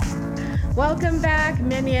Welcome back,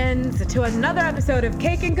 minions, to another episode of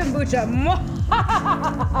Cake and Kombucha.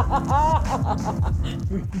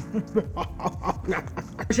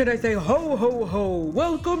 Should I say ho, ho, ho?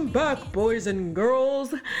 Welcome back, boys and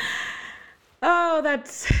girls. Oh,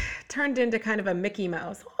 that's turned into kind of a Mickey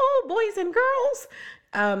Mouse. Oh, boys and girls.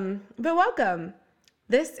 But welcome.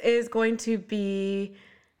 This is going to be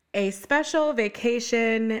a special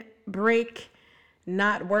vacation break,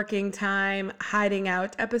 not working time, hiding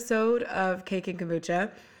out episode of Cake and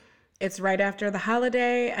Kombucha. It's right after the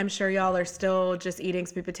holiday. I'm sure y'all are still just eating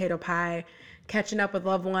sweet potato pie, catching up with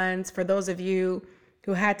loved ones. For those of you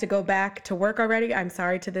who had to go back to work already, I'm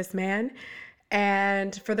sorry to this man.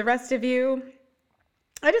 And for the rest of you,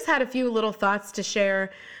 I just had a few little thoughts to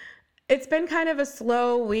share. It's been kind of a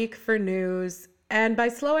slow week for news. And by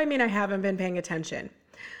slow, I mean I haven't been paying attention.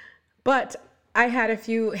 But I had a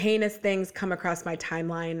few heinous things come across my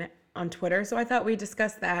timeline on Twitter, so I thought we'd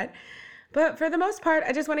discuss that. But for the most part,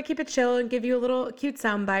 I just want to keep it chill and give you a little cute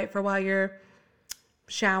soundbite for while you're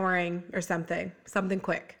showering or something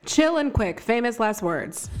quick. Chill and quick, famous last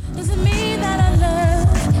words. Is it me that I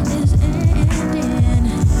love is ending?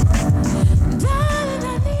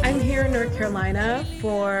 I'm here in North Carolina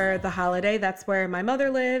for the holiday. That's where my mother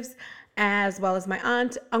lives, as well as my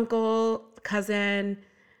aunt, uncle, cousin,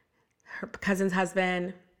 her cousin's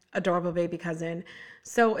husband, adorable baby cousin.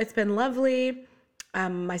 So it's been lovely.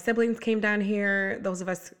 My siblings came down here, those of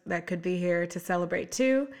us that could be here to celebrate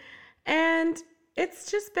too. And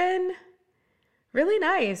it's just been really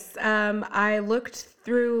nice. I looked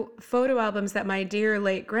through photo albums that my dear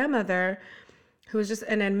late grandmother, who was just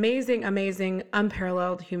an amazing, amazing,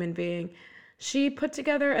 unparalleled human being, she put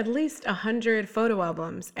together at least 100 photo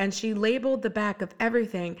albums, and she labeled the back of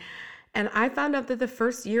everything. And I found out that the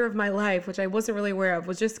first year of my life, which I wasn't really aware of,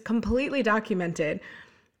 was just completely documented.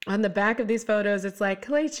 On the back of these photos, it's like,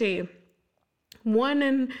 Kalechi,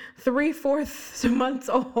 1 3/4 months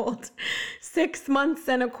old, 6 months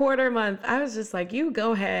and a quarter month. I was just like, you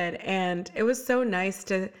go ahead. And it was so nice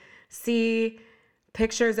to see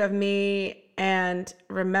pictures of me and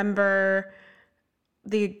remember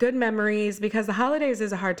the good memories, because the holidays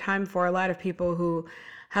is a hard time for a lot of people who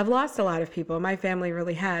have lost a lot of people. My family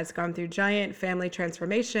really has gone through giant family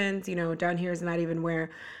transformations. You know, down here is not even where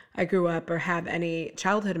I grew up or have any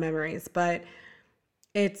childhood memories, but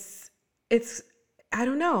it's, I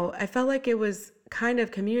don't know. I felt like it was kind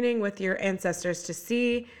of communing with your ancestors to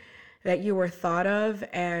see that you were thought of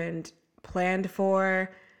and planned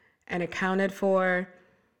for and accounted for,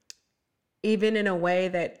 even in a way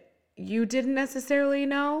that you didn't necessarily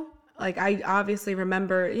know. Like, I obviously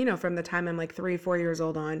remember, you know, from the time I'm like 3-4 years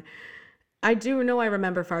old on, I do know I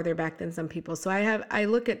remember farther back than some people. So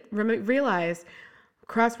realize,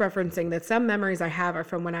 cross-referencing, that some memories I have are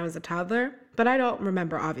from when I was a toddler, but I don't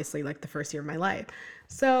remember, obviously, like the first year of my life.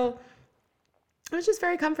 So it was just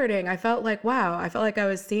very comforting. I felt like, wow, I felt like I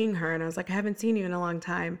was seeing her, and I was like, I haven't seen you in a long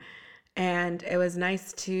time. And it was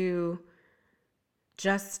nice to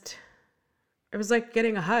it was like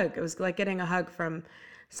getting a hug. It was like getting a hug from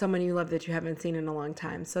someone you love that you haven't seen in a long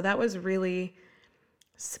time. So that was really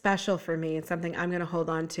special for me. It's something I'm going to hold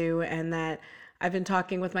on to, and that I've been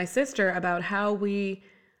talking with my sister about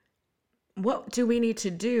what do we need to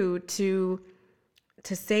do to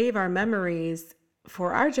save our memories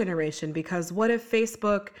for our generation? Because what if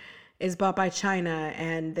Facebook is bought by China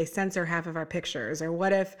and they censor half of our pictures? Or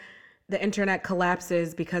what if the internet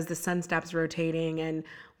collapses because the sun stops rotating and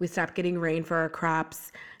we stop getting rain for our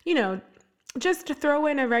crops? You know, just to throw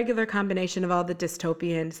in a regular combination of all the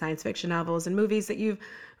dystopian science fiction novels and movies that you've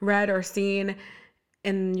read or seen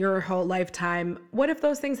in your whole lifetime. What if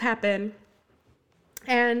those things happen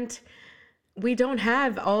and we don't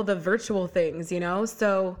have all the virtual things, you know?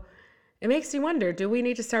 So it makes you wonder, do we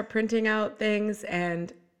need to start printing out things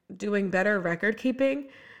and doing better record keeping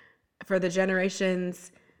for the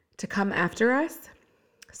generations to come after us?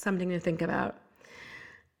 Something to think about.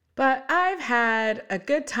 But I've had a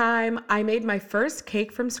good time. I made my first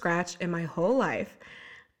cake from scratch in my whole life.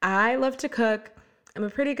 I love to cook. I'm a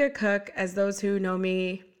pretty good cook, as those who know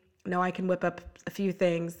me know I can whip up a few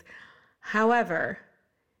things. However,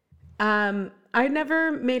 I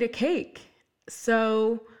never made a cake.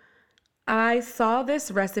 So I saw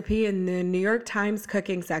this recipe in the New York Times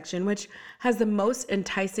cooking section, which has the most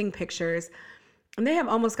enticing pictures. And they have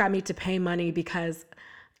almost got me to pay money, because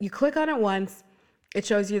you click on it once, it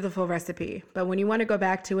shows you the full recipe. But when you want to go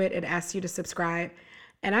back to it, it asks you to subscribe.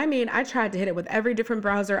 And I mean, I tried to hit it with every different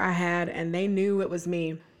browser I had, and they knew it was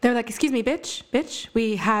me. They're like, excuse me, bitch,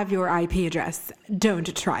 we have your IP address.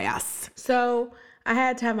 Don't try us. So I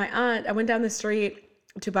had to have my aunt, I went down the street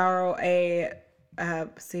to borrow a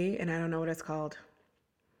See, and I don't know what it's called.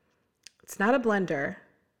 It's not a blender.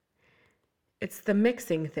 It's the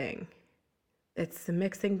mixing thing. It's the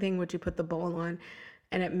mixing thing which you put the bowl on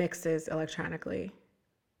and it mixes electronically.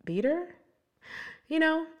 Beater?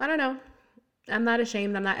 I don't know. I'm not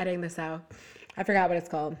ashamed. I'm not editing this out. I forgot what it's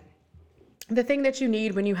called. The thing that you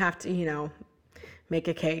need when you have to, make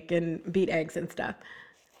a cake and beat eggs and stuff.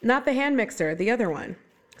 Not the hand mixer, the other one.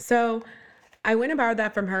 So I went and borrowed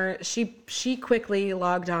that from her. She quickly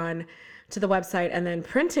logged on to the website and then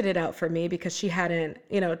printed it out for me because she hadn't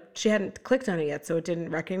clicked on it yet, so it didn't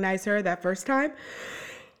recognize her that first time.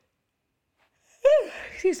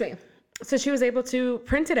 Excuse me. So she was able to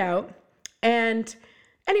print it out. And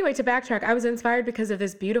anyway, to backtrack, I was inspired because of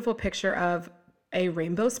this beautiful picture of a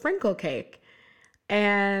rainbow sprinkle cake.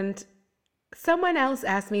 And someone else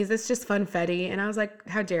asked me, is this just funfetti? And I was like,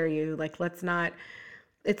 how dare you? Like, it's not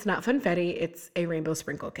funfetti. It's a rainbow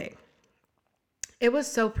sprinkle cake. It was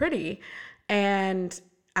so pretty. And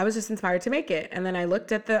I was just inspired to make it. And then I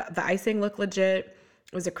looked at the icing looked legit.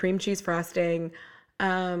 It was a cream cheese frosting.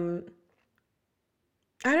 I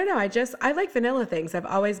don't know. I like vanilla things. I've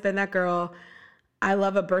always been that girl. I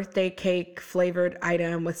love a birthday cake flavored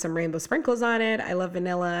item with some rainbow sprinkles on it. I love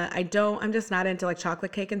vanilla. I'm just not into like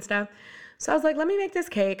chocolate cake and stuff. So I was like, let me make this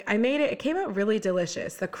cake. I made it. It came out really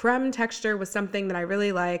delicious. The crumb texture was something that I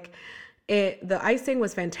really like. The icing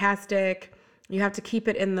was fantastic. You have to keep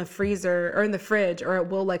it in the freezer or in the fridge or it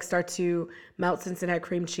will like start to melt since it had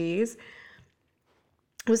cream cheese.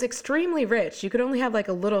 It was extremely rich. You could only have like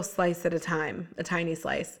a little slice at a time, a tiny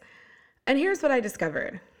slice. And here's what I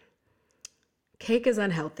discovered. Cake is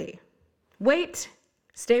unhealthy. Wait,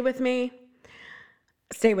 stay with me.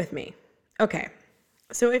 Stay with me. Okay.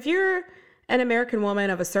 So if you're an American woman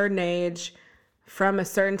of a certain age from a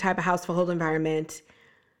certain type of household environment,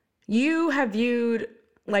 you have viewed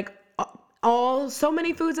like so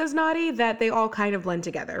many foods as naughty that they all kind of blend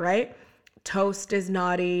together, right? Toast is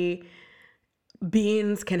naughty.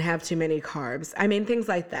 Beans can have too many carbs. I mean, things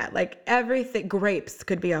like that. Like everything, grapes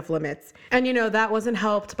could be off limits. And that wasn't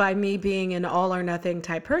helped by me being an all or nothing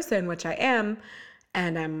type person, which I am,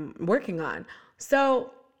 and I'm working on.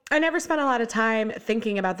 So I never spent a lot of time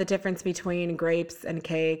thinking about the difference between grapes and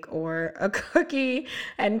cake or a cookie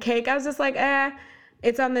and cake. I was just like,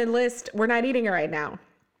 it's on the list. We're not eating it right now.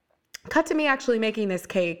 Cut to me actually making this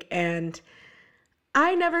cake, and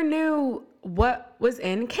I never knew what was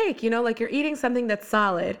in cake. Like you're eating something that's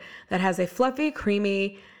solid, that has a fluffy,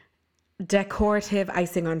 creamy, decorative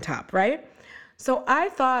icing on top, right? So I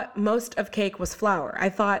thought most of cake was flour. I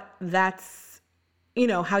thought that's,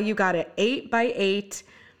 how you got an 8x8,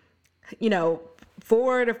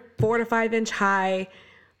 4 to 5 inch high,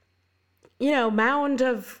 mound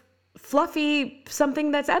of fluffy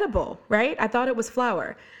something that's edible, right? I thought it was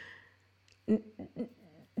flour.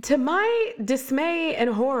 To my dismay and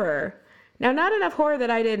horror, now not enough horror that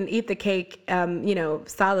I didn't eat the cake,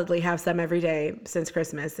 solidly have some every day since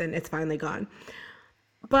Christmas and it's finally gone.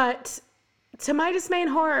 But to my dismay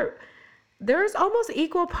and horror, there's almost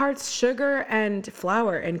equal parts sugar and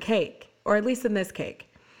flour in cake, or at least in this cake.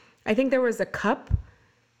 I think there was a cup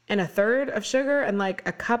and a third of sugar and like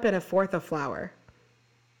a cup and a fourth of flour.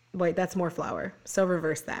 Wait, that's more flour. So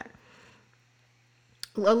reverse that.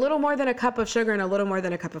 A little more than a cup of sugar and a little more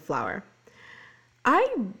than a cup of flour.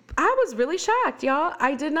 I was really shocked, y'all.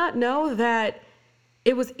 I did not know that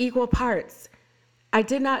it was equal parts. I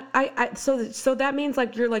did not, so that means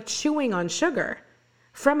like you're like chewing on sugar.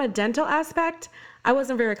 From a dental aspect, I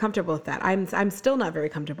wasn't very comfortable with that. I'm still not very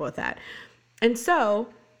comfortable with that. And so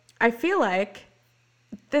I feel like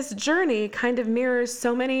this journey kind of mirrors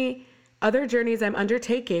so many other journeys I'm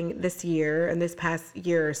undertaking this year and this past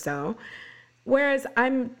year or so. Whereas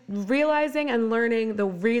I'm realizing and learning the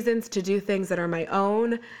reasons to do things that are my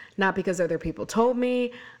own, not because other people told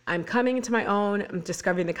me. I'm coming into my own. I'm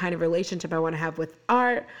discovering the kind of relationship I want to have with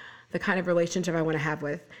art, the kind of relationship I want to have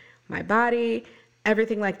with my body,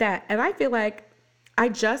 everything like that. And I feel like I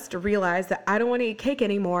just realized that I don't want to eat cake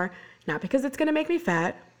anymore, not because it's going to make me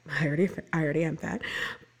fat. I already am fat.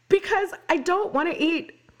 Because I don't want to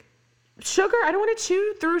eat sugar. I don't want to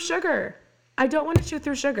chew through sugar. I don't want to chew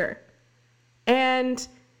through sugar. And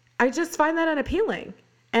I just find that unappealing.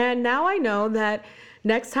 And now I know that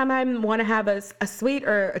next time I want to have a sweet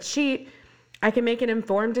or a cheat, I can make an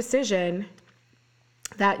informed decision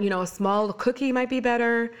that, a small cookie might be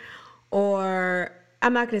better, or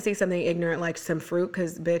I'm not going to say something ignorant like some fruit,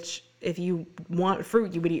 because bitch, if you want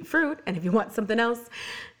fruit, you would eat fruit. And if you want something else,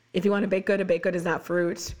 if you want a baked good is not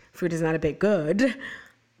fruit. Fruit is not a baked good.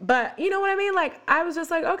 But you know what I mean? Like, I was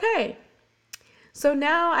just like, okay. So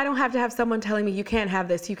now I don't have to have someone telling me you can't have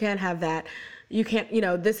this, you can't have that. you can't,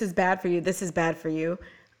 this is bad for you. This is bad for you.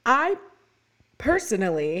 I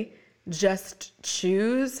personally just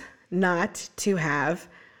choose not to have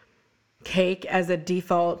cake as a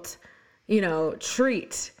default,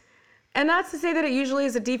 treat. And not to say that it usually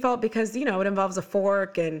is a default because, it involves a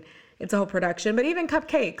fork and it's a whole production, but even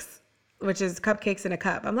cupcakes, which is cupcakes in a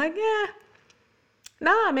cup. I'm like, yeah,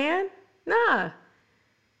 nah, man, nah.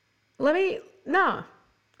 Nah.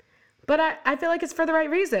 But I feel like it's for the right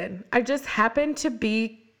reason. I just happen to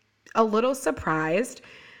be a little surprised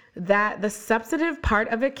that the substantive part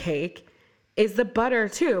of a cake is the butter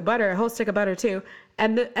too, a whole stick of butter too,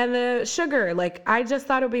 and the sugar. Like, I just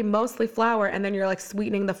thought it would be mostly flour, and then you're like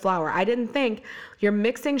sweetening the flour. I didn't think you're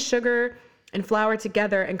mixing sugar and flour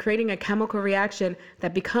together and creating a chemical reaction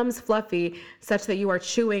that becomes fluffy such that you are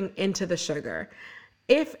chewing into the sugar.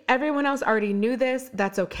 If everyone else already knew this,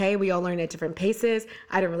 that's okay. We all learn at different paces.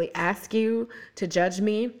 I don't really ask you to judge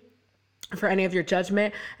me for any of your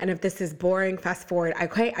judgment. And if this is boring, fast forward.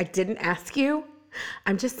 Okay, I didn't ask you.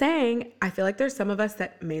 I'm just saying, I feel like there's some of us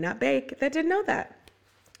that may not bake that didn't know that.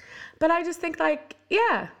 But I just think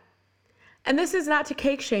yeah. And this is not to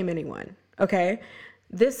cake shame anyone, okay?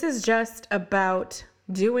 This is just about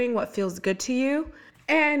doing what feels good to you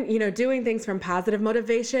and, doing things from positive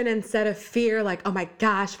motivation instead of fear, like, oh my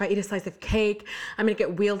gosh, if I eat a slice of cake, I'm going to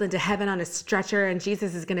get wheeled into heaven on a stretcher and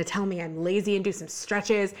Jesus is going to tell me I'm lazy and do some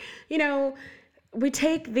stretches. We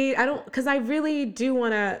take because I really do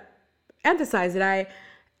want to emphasize that I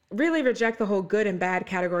really reject the whole good and bad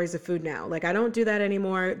categories of food now. Like, I don't do that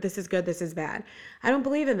anymore. This is good, this is bad. I don't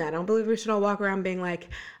believe in that. I don't believe we should all walk around being like,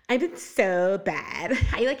 I've been so bad.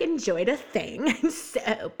 I enjoyed a thing. I'm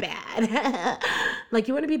so bad. Like,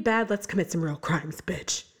 you want to be bad? Let's commit some real crimes,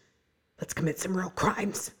 bitch. Let's commit some real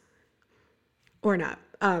crimes. Or not.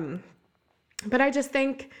 But I just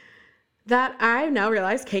think that I now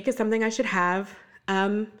realize cake is something I should have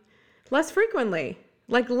less frequently.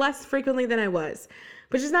 Less frequently than I was.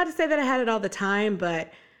 Which is not to say that I had it all the time,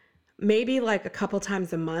 but maybe a couple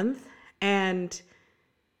times a month. And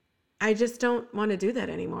I just don't want to do that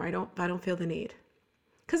anymore. I don't feel the need.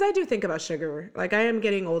 Because I do think about sugar. I am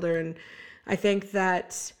getting older, and I think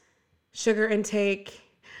that sugar intake,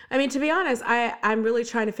 to be honest, I'm really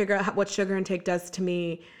trying to figure out what sugar intake does to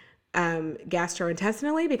me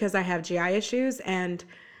gastrointestinally, because I have GI issues, and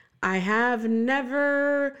I've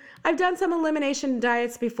done some elimination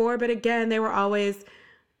diets before, but again, they were always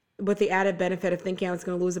with the added benefit of thinking I was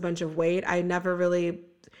going to lose a bunch of weight. I never really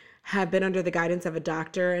have been under the guidance of a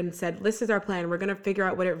doctor and said, this is our plan. We're going to figure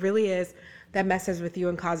out what it really is that messes with you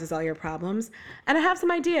and causes all your problems. And I have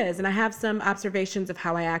some ideas and I have some observations of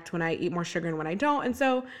how I act when I eat more sugar and when I don't. And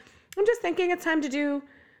so I'm just thinking it's time to do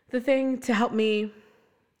the thing to help me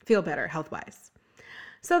feel better health-wise.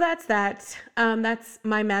 So that's that. That's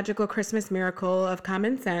my magical Christmas miracle of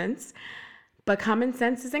common sense. But common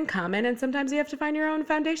sense isn't common, and sometimes you have to find your own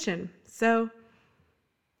foundation. So,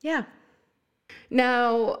 yeah.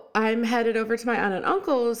 Now, I'm headed over to my aunt and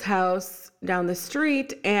uncle's house down the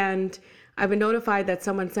street, and I've been notified that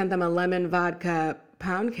someone sent them a lemon vodka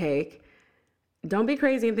pound cake. Don't be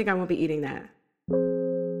crazy and think I won't be eating that.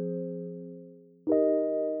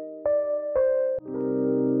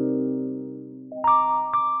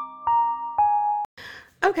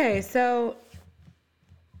 Okay, so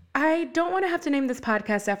I don't want to have to name this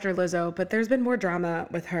podcast after Lizzo, but there's been more drama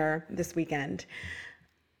with her this weekend.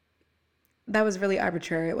 That was really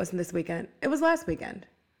arbitrary. It wasn't this weekend. It was last weekend.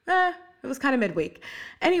 It was kind of midweek.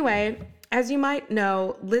 Anyway, as you might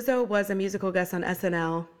know, Lizzo was a musical guest on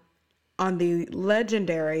SNL on the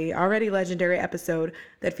already legendary episode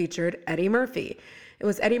that featured Eddie Murphy. It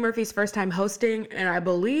was Eddie Murphy's first time hosting in, I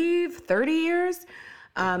believe, 30 years.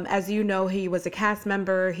 As you know, he was a cast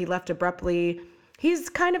member. He left abruptly. He's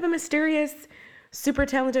kind of a mysterious, super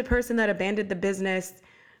talented person that abandoned the business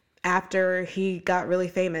after he got really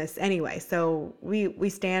famous anyway. So we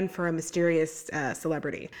stand for a mysterious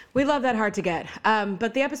celebrity. We love that hard to get.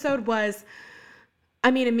 But the episode was,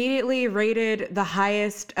 immediately rated the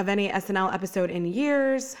highest of any SNL episode in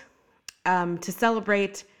years. To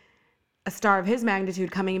celebrate a star of his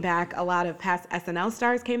magnitude coming back, a lot of past SNL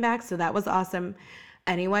stars came back. So that was awesome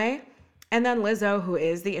anyway. And then Lizzo, who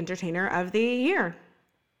is the entertainer of the year.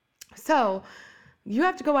 So you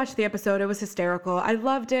have to go watch the episode. It was hysterical. I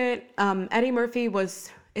loved it. Eddie Murphy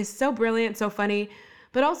is so brilliant, so funny,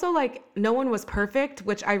 but also no one was perfect,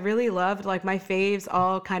 which I really loved. My faves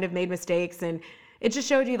all kind of made mistakes, and it just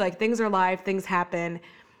showed you things are live, things happen.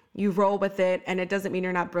 You roll with it, and it doesn't mean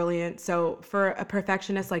you're not brilliant. So for a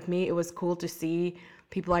perfectionist like me, it was cool to see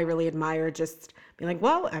people I really admire just be like,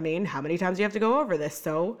 well, how many times do you have to go over this?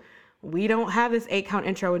 So We don't have this 8 count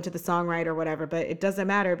intro into the song, right, or whatever, but it doesn't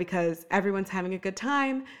matter because everyone's having a good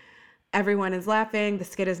time. Everyone is laughing. The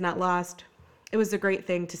skit is not lost. It was a great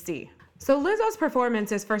thing to see. So Lizzo's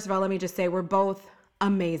performances, first of all, let me just say, were both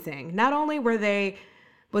amazing. Not only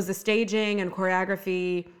was the staging and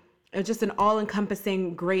choreography, it was just an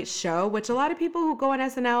all-encompassing great show, which a lot of people who go on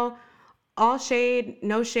SNL, all shade,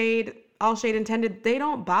 no shade, all shade intended, they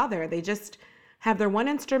don't bother. They just have their one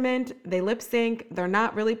instrument, they lip sync, they're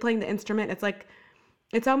not really playing the instrument.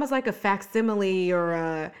 It's almost like a facsimile or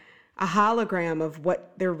a hologram of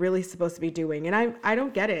what they're really supposed to be doing. And I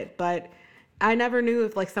don't get it, but I never knew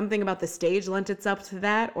if like something about the stage lent itself to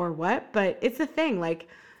that or what, but it's a thing. Like,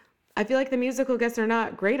 I feel like the musical guests are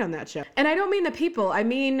not great on that show. And I don't mean the people, I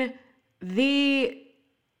mean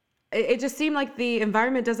it just seemed like the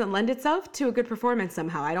environment doesn't lend itself to a good performance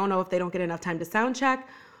somehow. I don't know if they don't get enough time to sound check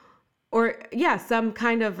or some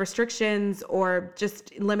kind of restrictions or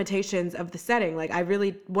just limitations of the setting. Like, I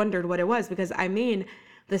really wondered what it was because I mean,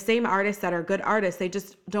 the same artists that are good artists, they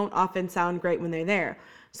just don't often sound great when they're there.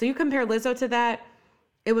 So you compare Lizzo to that,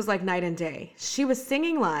 it was like night and day. She was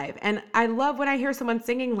singing live, and I love when I hear someone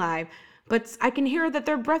singing live, but I can hear that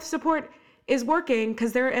their breath support is working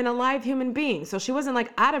because they're an alive human being. So she wasn't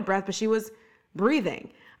like out of breath, but she was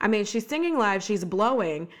breathing. I mean, she's singing live, she's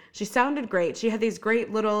blowing, she sounded great. She had these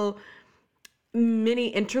great little mini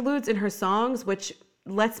interludes in her songs, which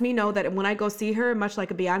lets me know that when I go see her, much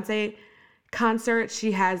like a Beyonce concert,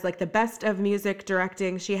 she has like the best of music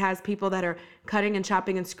directing. She has people that are cutting and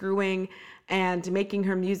chopping and screwing and making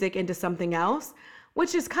her music into something else,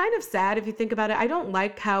 which is kind of sad if you think about it. I don't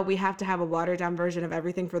like how we have to have a watered down version of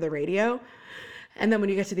everything for the radio. And then when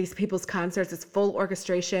you get to these people's concerts, it's full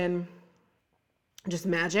orchestration, just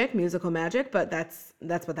magic, musical magic, but that's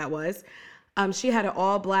what that was. She had an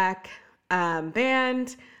all black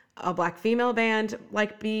band, a black female band,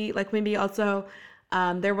 like Queen Bee also.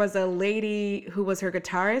 There was a lady who was her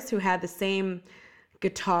guitarist who had the same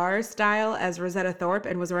guitar style as Rosetta Thorpe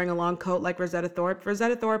and was wearing a long coat like Rosetta Thorpe.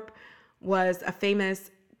 Rosetta Thorpe was a famous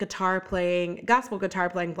gospel guitar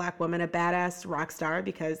playing black woman, a badass rock star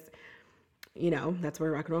because, that's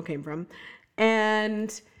where rock and roll came from.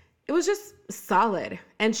 And it was just solid.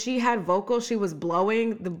 And she had vocals. She was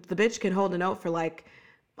blowing. The bitch can hold a note for like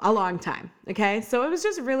a long time. Okay. So it was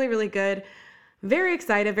just really, really good. Very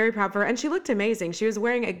excited, very proud for her. And she looked amazing. She was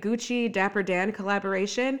wearing a Gucci Dapper Dan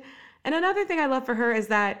collaboration. And another thing I love for her is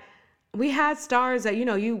that we had stars that,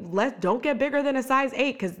 don't get bigger than a size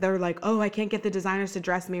 8 because they're like, oh, I can't get the designers to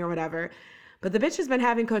dress me or whatever. But the bitch has been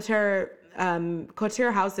having couture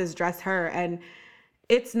houses dress her. And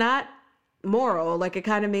it's not moral. Like, it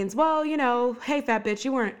kind of means, well, hey, fat bitch,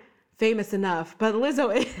 you weren't famous enough, but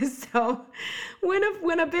Lizzo is. So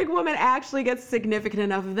when a big woman actually gets significant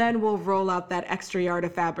enough, then we'll roll out that extra yard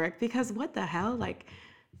of fabric, because what the hell, like,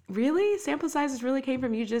 really, sample sizes really came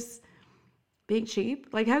from you just being cheap?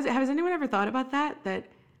 Like, has anyone ever thought about that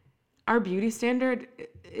our beauty standard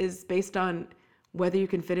is based on whether you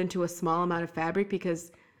can fit into a small amount of fabric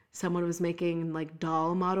because someone was making like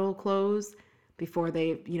doll model clothes before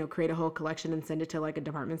they, create a whole collection and send it to like a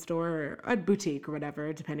department store or a boutique or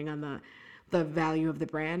whatever, depending on the value of the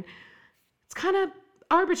brand. It's kind of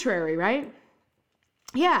arbitrary, right?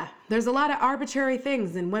 Yeah, there's a lot of arbitrary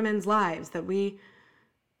things in women's lives that we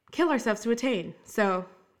kill ourselves to attain. So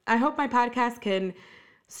I hope my podcast can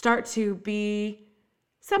start to be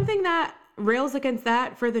something that rails against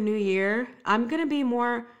that for the new year. I'm going to be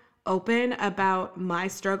more open about my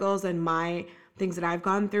struggles and my things that I've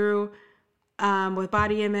gone through with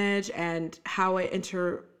body image and how it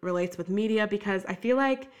interrelates with media, because I feel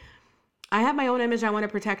like I have my own image I want to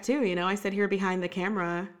protect too. I sit here behind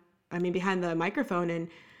the microphone, and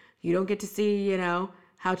you don't get to see,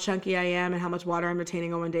 how chunky I am and how much water I'm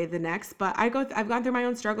retaining on one day to the next. But I've gone through my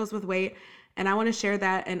own struggles with weight, and I want to share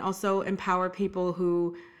that and also empower people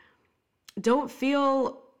who don't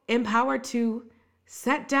feel empowered to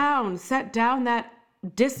set down that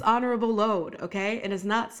dishonorable load, okay? And it's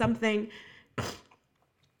not something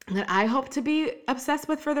that I hope to be obsessed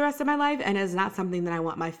with for the rest of my life, and is not something that I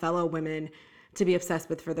want my fellow women to be obsessed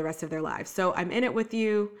with for the rest of their lives. So I'm in it with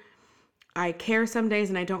you. I care some days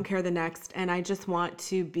and I don't care the next, and I just want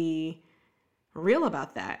to be real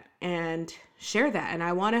about that and share that. And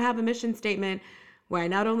I want to have a mission statement where I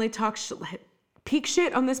not only talk peak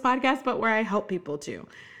shit on this podcast, but where I help people too.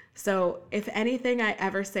 So if anything I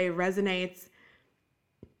ever say resonates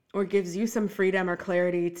or gives you some freedom or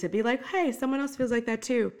clarity to be like, hey, someone else feels like that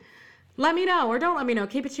too, let me know, or don't let me know.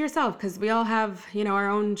 Keep it to yourself, because we all have, our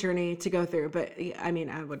own journey to go through. But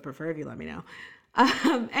I would prefer if you let me know.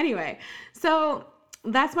 Anyway, so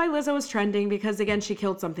that's why Lizzo is trending, because again, she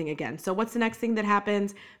killed something again. So what's the next thing that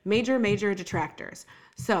happens? Major detractors.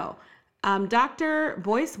 So Dr.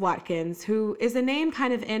 Boyce Watkins, who is a name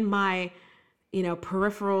kind of in my,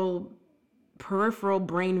 peripheral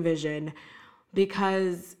brain vision,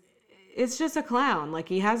 because it's just a clown. Like,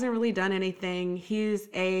 he hasn't really done anything. He's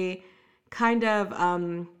a kind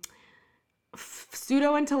of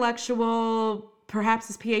pseudo-intellectual, perhaps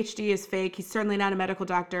his PhD is fake. He's certainly not a medical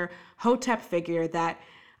doctor. Hotep figure that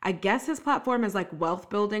I guess his platform is like wealth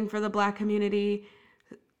building for the Black community.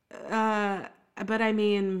 But I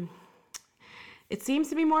mean, it seems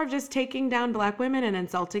to be more of just taking down Black women and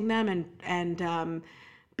insulting them and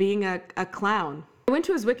being a clown. I went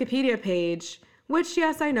to his Wikipedia page, which,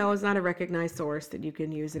 yes, I know is not a recognized source that you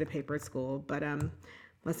can use at a paper at school, but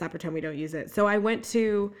let's not pretend we don't use it. So I went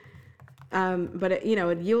to, but it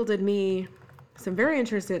yielded me some very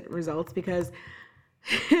interesting results, because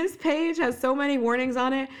his page has so many warnings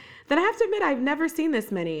on it that I have to admit I've never seen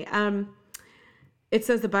this many. It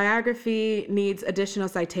says the biography needs additional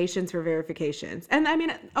citations for verifications. And I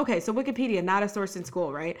mean, okay, so Wikipedia, not a source in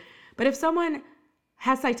school, right? But if someone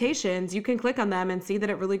has citations, you can click on them and see that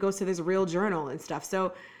it really goes to this real journal and stuff.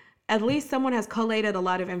 So at least someone has collated a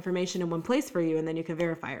lot of information in one place for you, and then you can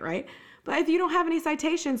verify it, right? But if you don't have any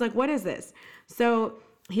citations, like, what is this? So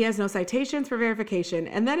he has no citations for verification.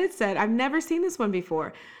 And then it said, I've never seen this one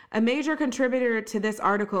before. A major contributor to this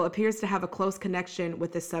article appears to have a close connection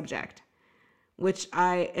with this subject, which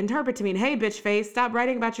I interpret to mean, hey, bitch face, stop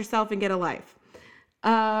writing about yourself and get a life.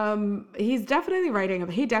 He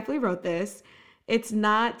definitely wrote this. It's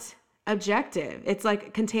not objective. It's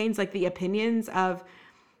like contains like the opinions of,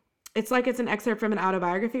 it's like it's an excerpt from an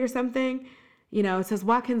autobiography or something. It says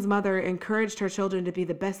Watkins' mother encouraged her children to be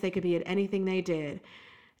the best they could be at anything they did.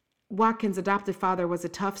 Watkins' adopted father was a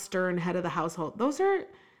tough, stern head of the household. Those are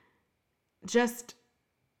just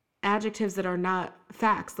adjectives that are not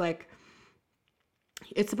facts. Like,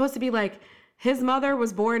 it's supposed to be like, his mother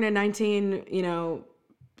was born in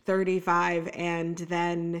 1935, and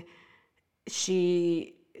then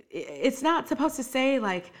it's not supposed to say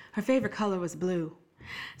like her favorite color was blue.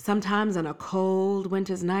 Sometimes on a cold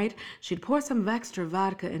winter's night, she'd pour some extra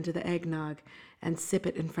vodka into the eggnog and sip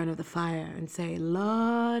it in front of the fire and say,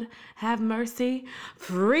 Lord, have mercy,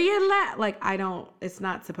 free at last. Like, it's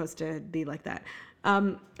not supposed to be like that.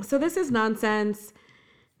 So this is nonsense.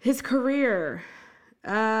 His career,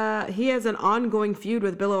 he has an ongoing feud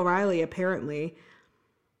with Bill O'Reilly, apparently.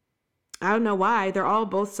 I don't know why. They're all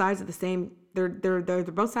both sides of the same. They're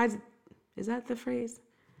both sides. Is that the phrase?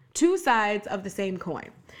 Two sides of the same coin.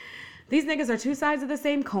 These niggas are two sides of the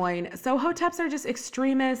same coin. So Hoteps are just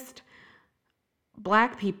extremist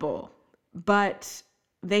Black people, but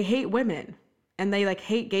they hate women and they like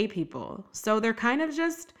hate gay people. So they're kind of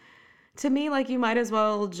just, to me, like, you might as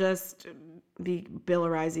well just be Bill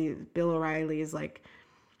O'Reilly. Bill O'Reilly is like,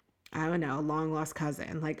 I don't know, a long lost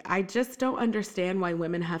cousin. Like, I just don't understand why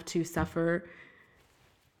women have to suffer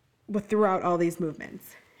throughout all these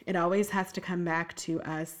movements. It always has to come back to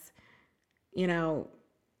us,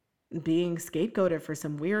 being scapegoated for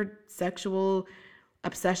some weird sexual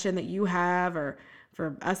obsession that you have, or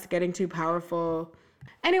for us getting too powerful.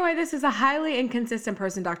 Anyway, this is a highly inconsistent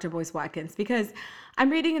person, Dr. Boyce Watkins, because I'm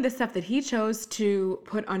reading the stuff that he chose to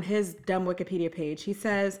put on his dumb Wikipedia page. He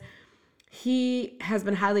says he has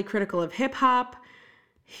been highly critical of hip hop.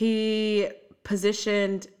 He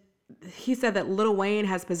said that Lil Wayne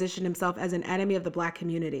has positioned himself as an enemy of the Black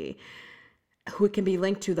community, who can be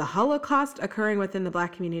linked to the Holocaust occurring within the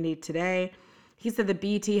Black community today. He said the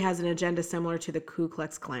BET has an agenda similar to the Ku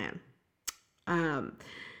Klux Klan.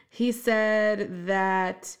 He said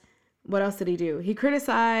that, what else did he do? He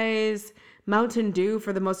criticized Mountain Dew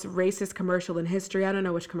for the most racist commercial in history. I don't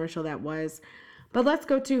know which commercial that was. But let's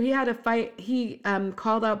go to, he had a fight. He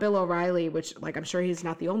called out Bill O'Reilly, which, like, I'm sure he's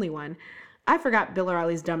not the only one. I forgot Bill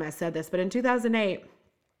O'Reilly's dumbass said this, but in 2008,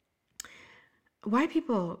 white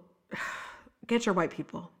people, get your white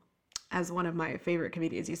people, as one of my favorite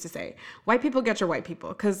comedians used to say. White people, get your white people.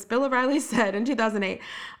 Because Bill O'Reilly said in 2008,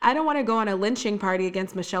 I don't want to go on a lynching party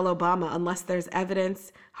against Michelle Obama unless there's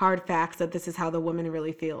evidence, hard facts that this is how the woman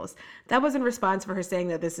really feels. That was in response for her saying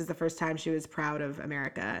that this is the first time she was proud of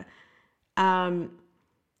America.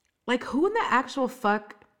 Like, who in the actual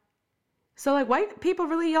fuck? So, like, white people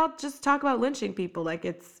really, y'all just talk about lynching people. Like,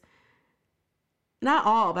 it's not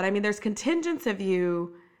all, but I mean, there's contingents of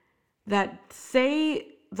you that say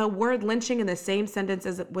the word lynching in the same sentence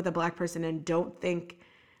as with a Black person and don't think.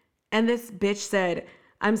 And this bitch said,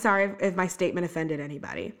 I'm sorry if my statement offended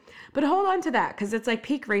anybody. But hold on to that, because it's like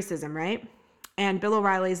peak racism, right? And Bill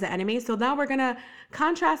O'Reilly is the enemy. So now we're going to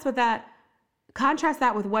contrast with that Contrast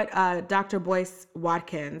that with what Dr. Boyce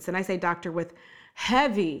Watkins, and I say doctor with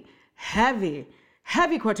heavy, heavy,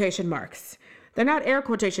 heavy quotation marks. They're not air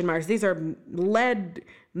quotation marks. These are lead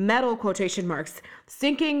metal quotation marks,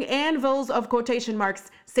 sinking anvils of quotation marks,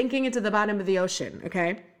 sinking into the bottom of the ocean,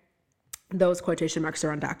 okay? Those quotation marks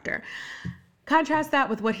are on doctor. Contrast that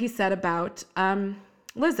with what he said about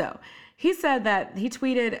Lizzo. He said that he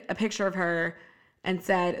tweeted a picture of her and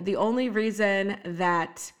said, the only reason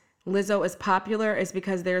that Lizzo is popular is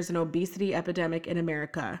because there's an obesity epidemic in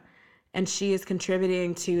America, and she is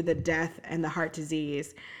contributing to the death and the heart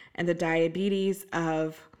disease and the diabetes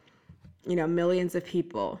of, millions of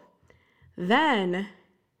people. Then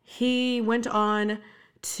he went on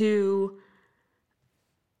to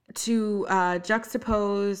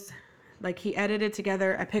juxtapose, like he edited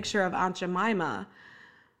together a picture of Aunt Jemima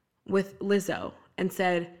with Lizzo and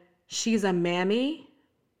said, she's a mammy.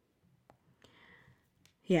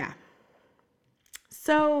 Yeah.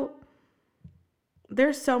 So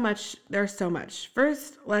there's so much.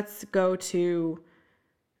 First, let's go to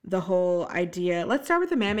the whole idea. Let's start with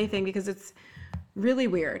the mammy thing because it's really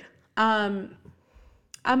weird. A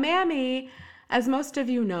mammy, as most of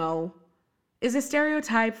you know, is a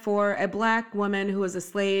stereotype for a Black woman who was a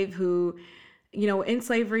slave who, in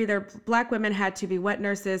slavery, Black women had to be wet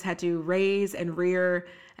nurses, had to raise and rear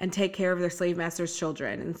and take care of their slave masters'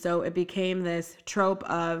 children. And so it became this trope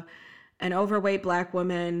of an overweight Black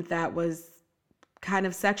woman that was kind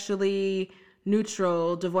of sexually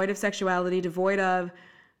neutral, devoid of sexuality, devoid of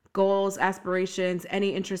goals, aspirations, any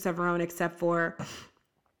interests of her own except for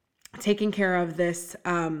taking care of this,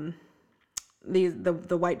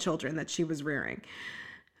 the white children that she was rearing.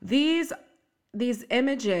 These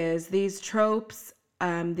images, these tropes,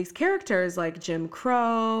 these characters like Jim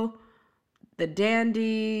Crow, the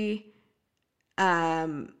dandy,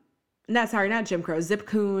 not Jim Crow, Zip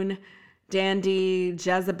Coon, Dandy,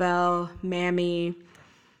 Jezebel, Mammy.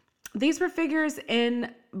 These were figures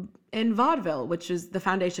in vaudeville, which is the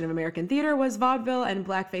foundation of American theater, was vaudeville and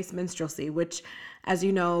blackface minstrelsy, which, as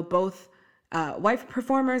you know, both white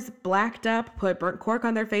performers blacked up, put burnt cork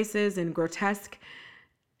on their faces, and grotesque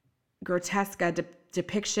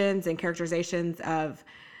depictions and characterizations of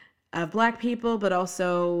Black people, but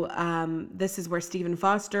also this is where Stephen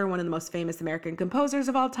Foster, one of the most famous American composers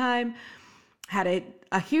of all time, had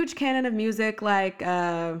a huge canon of music like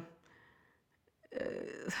the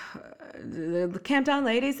Camptown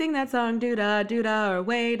Ladies sing that song, doo-da, doo-da, or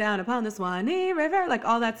way down upon the Swanee River, like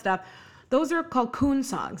all that stuff. Those are called coon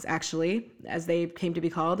songs, actually, as they came to be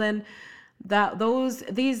called. And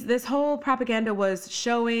this whole propaganda was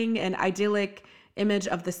showing an idyllic image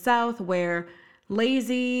of the South where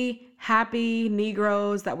lazy, happy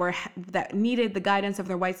Negroes that needed the guidance of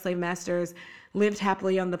their white slave masters lived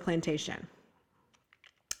happily on the plantation.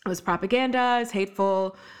 It was propaganda, it's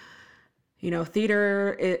hateful.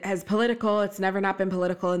 Theater has political. It's never not been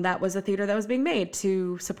political. And that was a theater that was being made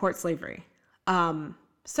to support slavery.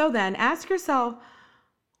 So then ask yourself,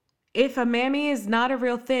 if a mammy is not a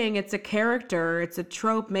real thing, it's a character, it's a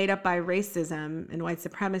trope made up by racism and white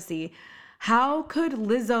supremacy, how could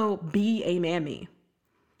Lizzo be a mammy?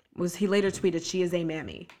 He later tweeted, she is a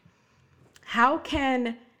mammy.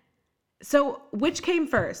 So which came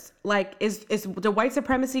first? Like, is the white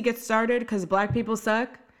supremacy get started because Black people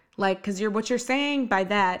suck? Like, because what you're saying by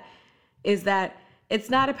that is that it's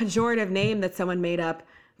not a pejorative name that someone made up.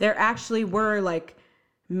 There actually were like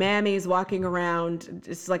mammies walking around,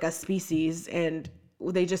 it's like a species, and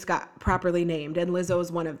they just got properly named, and Lizzo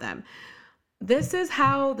is one of them. This is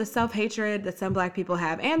how the self-hatred that some Black people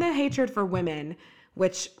have, and the hatred for women,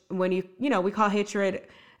 which when we call hatred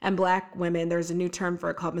and Black women, there's a new term for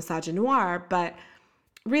it called misogynoir, but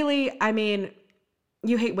really, I mean,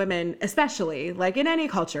 you hate women, especially like in any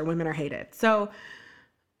culture, women are hated. So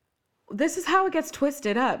this is how it gets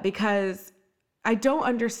twisted up, because I don't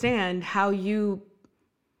understand how you're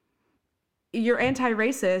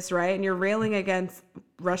anti-racist, right? And you're railing against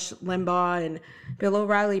Rush Limbaugh and Bill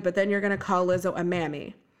O'Reilly, but then you're going to call Lizzo a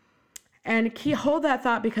mammy. And hold that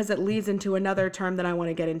thought, because it leads into another term that I want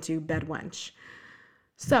to get into, bedwench.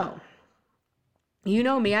 So, you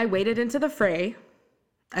know me, I waded into the fray.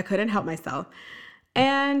 I couldn't help myself.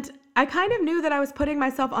 And I kind of knew that I was putting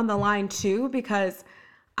myself on the line too, because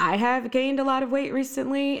I have gained a lot of weight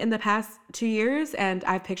recently in the past 2 years, and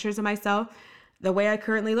I have pictures of myself the way I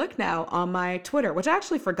currently look now on my Twitter, which I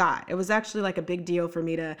actually forgot. It was actually like a big deal for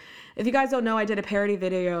me to, if you guys don't know, I did a parody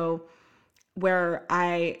video where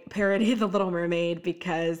I parodied The Little Mermaid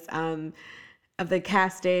because of the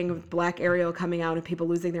casting of Black Ariel coming out and people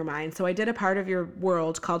losing their minds. So I did a Part of Your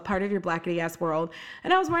World called Part of Your Blackity Ass World.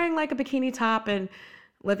 And I was wearing like a bikini top and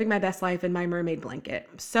living my best life in my mermaid blanket.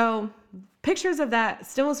 So pictures of that,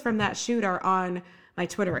 stills from that shoot are on my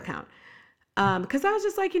Twitter account. Cause I was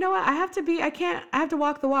just like, you know what? I have to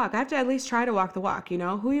walk the walk. I have to at least try to walk the walk. You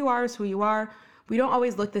know, who you are is who you are. We don't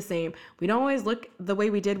always look the same. We don't always look the way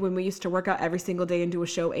we did when we used to work out every single day and do a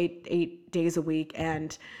show eight days a week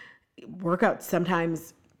and work out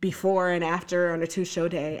sometimes before and after on a 2-show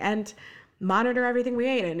day and monitor everything we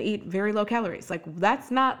ate and eat very low calories. Like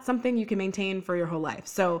that's not something you can maintain for your whole life.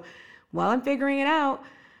 So while I'm figuring out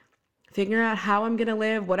how I'm going to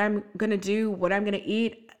live, what I'm going to do, what I'm going to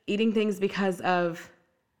eat, eating things because of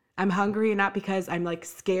I'm hungry and not because I'm like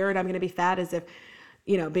scared I'm going to be fat, as if,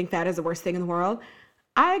 you know, being fat is the worst thing in the world.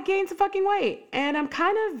 I gained some fucking weight and I'm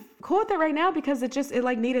kind of cool with it right now because it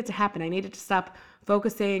like needed to happen. I needed to stop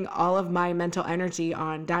focusing all of my mental energy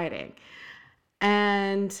on dieting.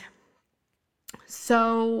 And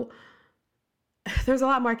so there's a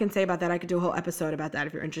lot more I can say about that. I could do a whole episode about that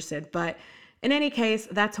if you're interested. But in any case,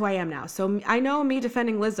 that's who I am now. So I know me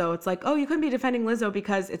defending Lizzo, it's like, oh, you couldn't be defending Lizzo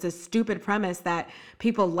because it's a stupid premise that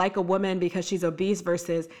people like a woman because she's obese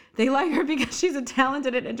versus they like her because she's a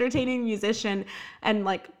talented and entertaining musician and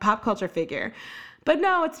like pop culture figure. But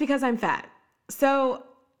no, it's because I'm fat. So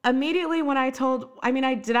immediately when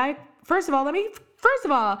first of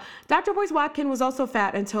all, Dr. Boyce Watkin was also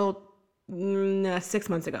fat until 6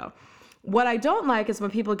 months ago. What I don't like is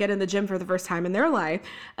when people get in the gym for the first time in their life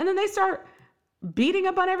and then they start beating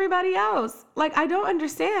up on everybody else. Like, I don't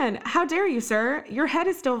understand. How dare you, sir? Your head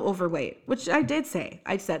is still overweight, which I did say.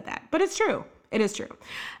 I said that, but it's true. It is true.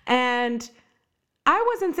 And I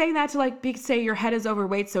wasn't saying that to say your head is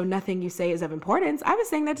overweight so nothing you say is of importance. I was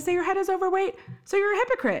saying that to say your head is overweight so you're a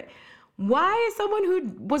hypocrite. Why is someone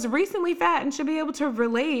who was recently fat and should be able to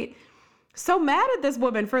relate so mad at this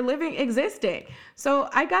woman for existing? So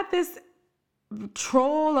I got this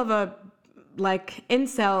troll of a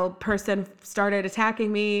incel person started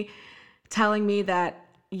attacking me, telling me that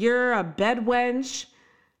you're a bedwench,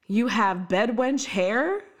 you have bedwench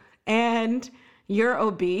hair, and you're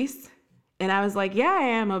obese. And I was like, yeah, I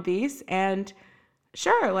am obese. And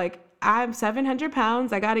sure, like I'm 700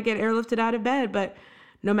 pounds. I got to get airlifted out of bed. But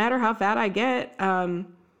no matter how fat I get,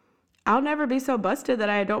 I'll never be so busted that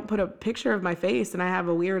I don't put a picture of my face and I have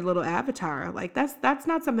a weird little avatar. Like that's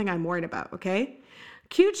not something I'm worried about. Okay.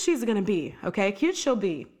 Cute she's going to be. Okay. Cute she'll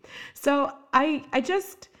be. So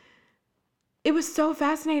it was so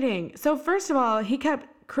fascinating. So first of all, he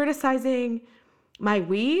kept criticizing my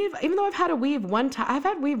weave, even though I've had weave one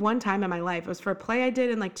time in my life. It was for a play I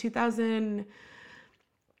did in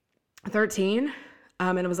 2013.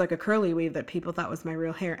 And it was like a curly weave that people thought was my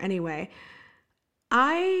real hair. Anyway,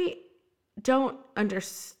 I don't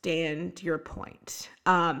understand your point.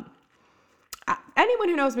 Anyone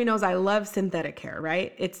who knows me knows I love synthetic hair,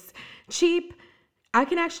 right? It's cheap. I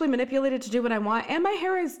can actually manipulate it to do what I want. And my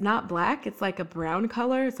hair is not black. It's like a brown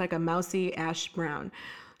color. It's like a mousy ash brown.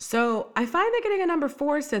 So I find that getting a number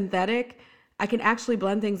 4 synthetic, I can actually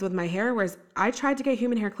blend things with my hair. Whereas I tried to get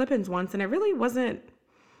human hair clip-ins once and it really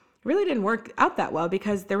didn't work out that well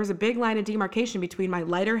because there was a big line of demarcation between my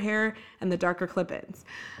lighter hair and the darker clip-ins.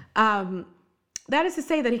 That is to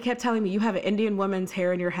say that he kept telling me, you have an Indian woman's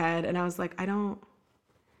hair in your head. And I was like, no.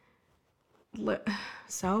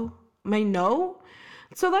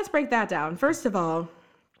 So let's break that down. First of all,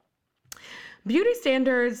 beauty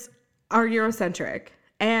standards are Eurocentric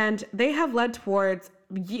and they have led towards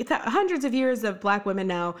hundreds of years of Black women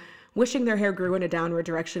now wishing their hair grew in a downward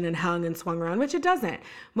direction and hung and swung around, which it doesn't.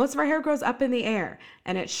 Most of our hair grows up in the air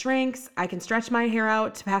and it shrinks. I can stretch my hair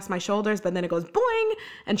out to past my shoulders, but then it goes boing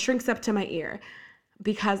and shrinks up to my ear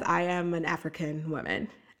because I am an African woman.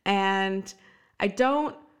 And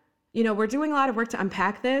we're doing a lot of work to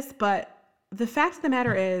unpack this, but the fact of the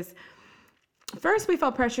matter is, first, we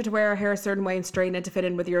felt pressure to wear our hair a certain way and straighten it to fit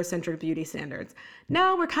in with Eurocentric beauty standards.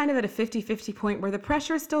 Now we're kind of at a 50-50 point where the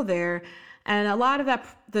pressure is still there. And a lot of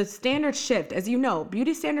the standards shift. As you know,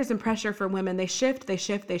 beauty standards and pressure for women, they shift.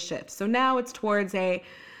 So now it's towards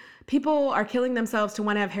people are killing themselves to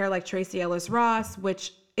want to have hair like Tracee Ellis Ross,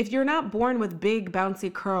 which if you're not born with big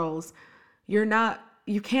bouncy curls, you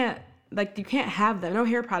can't have them. No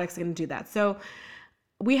hair products are going to do that. So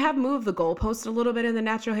we have moved the goalpost a little bit in the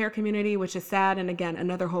natural hair community, which is sad. And again,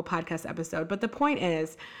 another whole podcast episode. But the point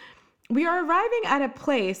is, we are arriving at a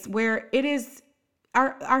place where it is,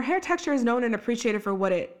 our hair texture is known and appreciated for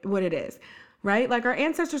what it is, right? Like our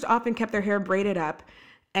ancestors often kept their hair braided up,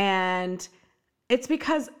 and it's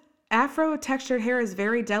because Afro textured hair is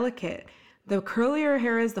very delicate. The curlier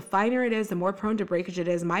hair is, the finer it is, the more prone to breakage it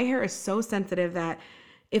is. My hair is so sensitive that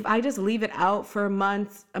if I just leave it out for a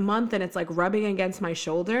month and it's like rubbing against my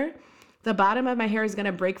shoulder, The bottom of my hair is going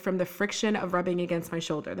to break from the friction of rubbing against my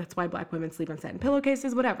shoulder. That's why Black women sleep on satin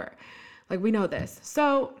pillowcases, whatever. Like, we know this.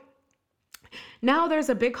 So now there's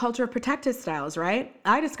a big culture of protective styles, right?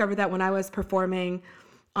 I discovered that when I was performing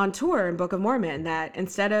on tour in Book of Mormon, that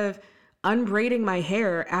instead of unbraiding my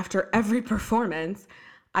hair after every performance,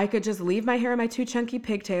 I could just leave my hair in my 2 chunky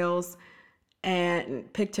pigtails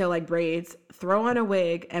and pigtail like braids, throw on a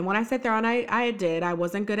wig. And when I said throw on, I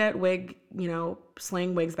wasn't good at wig,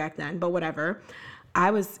 slaying wigs back then, but whatever.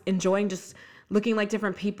 I was enjoying just looking like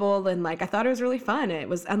different people, and like I thought it was really fun. It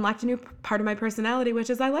was unlocked a new part of my personality,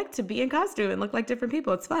 which is I like to be in costume and look like different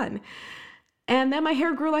people. It's fun. And then my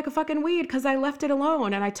hair grew like a fucking weed because I left it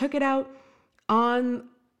alone, and I took it out on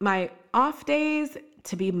my off days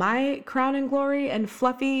to be my crown and glory and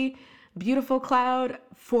fluffy, beautiful cloud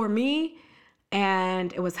for me.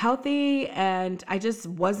 And it was healthy, and I just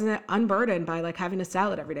wasn't unburdened by like having to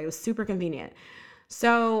style it every day. It was super convenient.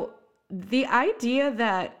 So the idea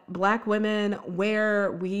that Black women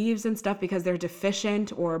wear weaves and stuff because they're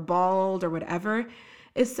deficient or bald or whatever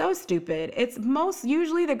is so stupid. It's most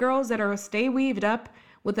usually the girls that are stay weaved up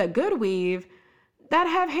with a good weave that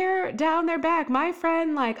have hair down their back. My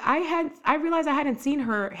friend, like I realized I hadn't seen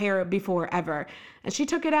her hair before ever. And she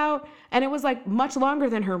took it out and it was like much longer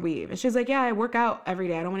than her weave. And she's like, yeah, I work out every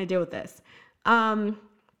day. I don't want to deal with this. I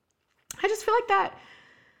just feel like that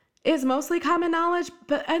is mostly common knowledge.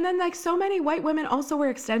 And then like so many white women also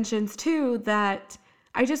wear extensions too, that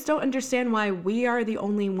I just don't understand why we are the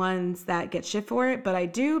only ones that get shit for it. But I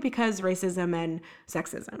do, because racism and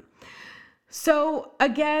sexism. So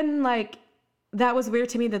again, like, that was weird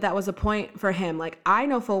to me that was a point for him. Like, I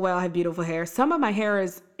know full well I have beautiful hair. Some of my hair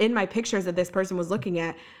is in my pictures that this person was looking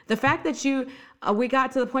at. The fact that we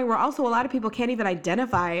got to the point where also a lot of people can't even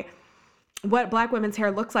identify what Black women's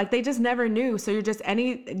hair looks like. They just never knew. So you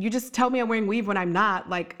just tell me I'm wearing weave when I'm not.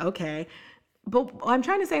 Like, okay. But what I'm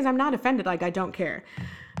trying to say is I'm not offended. Like, I don't care.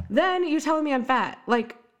 Then you telling me I'm fat.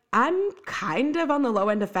 Like, I'm kind of on the low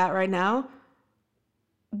end of fat right now.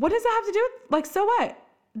 What does that have to do with, like, so what?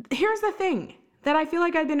 Here's the thing that I feel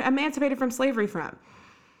like I've been emancipated from slavery from.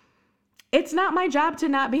 It's not my job to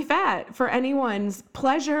not be fat for anyone's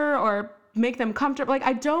pleasure or make them comfortable. Like,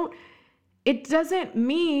 it doesn't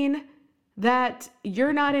mean that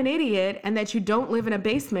you're not an idiot and that you don't live in a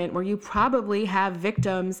basement where you probably have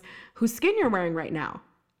victims whose skin you're wearing right now.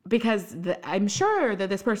 Because I'm sure that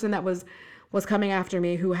this person that was coming after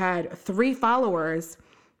me, who had 3 followers,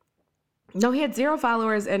 no, he had 0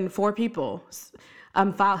 followers and 4 people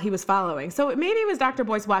he was following. So maybe it was Dr.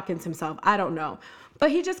 Boyce Watkins himself. I don't know. But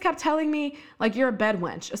he just kept telling me, like, you're a bed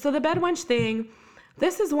wench. So the bed wench thing,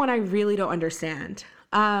 this is one I really don't understand.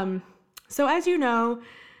 So as you know,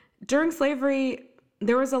 during slavery,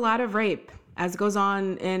 there was a lot of rape, as goes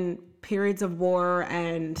on in periods of war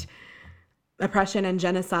and oppression and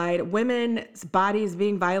genocide. Women's bodies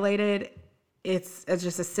being violated, it's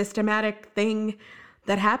just a systematic thing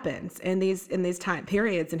that happens in these time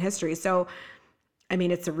periods in history. So I mean,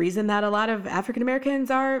 it's the reason that a lot of African Americans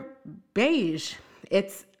are beige.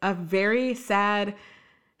 It's a very sad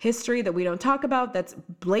history that we don't talk about, that's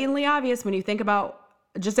blatantly obvious when you think about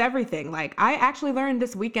just everything. Like, I actually learned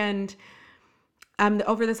this weekend,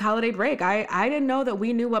 over this holiday break, I didn't know that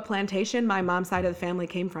we knew what plantation my mom's side of the family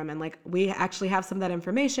came from. And like, we actually have some of that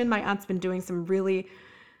information. My aunt's been doing some really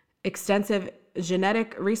extensive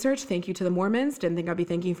genetic research. Thank you to the Mormons. Didn't think I'd be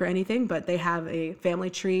thanking for anything, but they have a family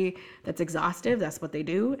tree that's exhaustive. That's what they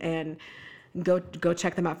do. And go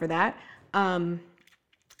check them out for that. So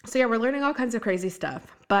yeah, we're learning all kinds of crazy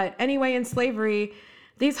stuff. But anyway, in slavery,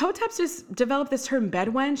 these hoteps just developed this term bed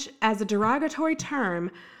wench as a derogatory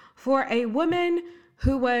term for a woman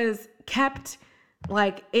who was kept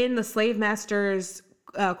like in the slave master's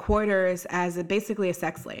quarters as basically a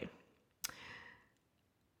sex slave.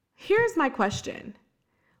 Here's my question.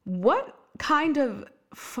 What kind of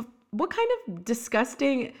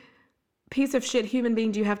disgusting piece of shit human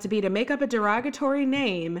being do you have to be to make up a derogatory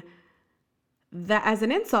name that as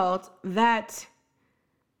an insult that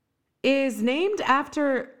is named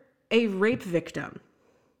after a rape victim?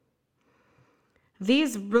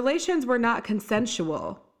 These relations were not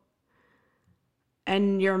consensual.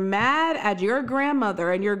 And you're mad at your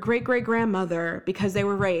grandmother and your great-great-grandmother because they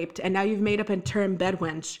were raped, and now you've made up a term bed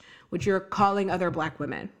wench, which you're calling other Black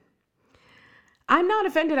women. I'm not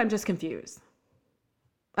offended, I'm just confused.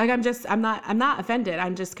 Like, I'm not offended,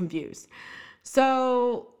 I'm just confused.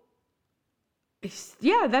 So,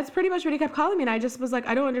 yeah, that's pretty much what he kept calling me, and I just was like,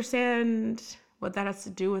 I don't understand what that has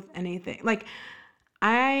to do with anything. Like,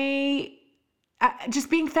 I just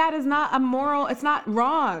being fat is not immoral. It's not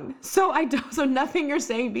wrong. So so nothing you're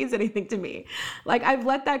saying means anything to me. Like, I've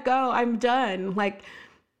let that go. I'm done. Like,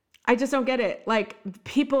 I just don't get it. Like,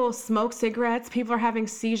 people smoke cigarettes. People are having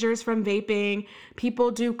seizures from vaping.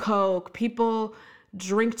 People do coke. People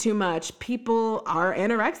drink too much. People are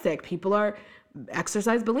anorexic. People are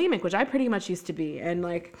exercise bulimic, which I pretty much used to be. And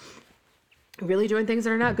like, really doing things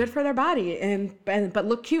that are not good for their body but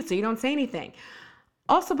look cute so you don't say anything.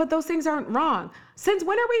 Also, but those things aren't wrong. Since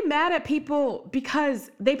when are we mad at people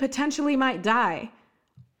because they potentially might die?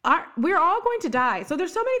 We're all going to die. So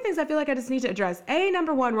there's so many things I feel like I just need to address.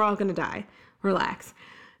 Number one, we're all going to die. Relax.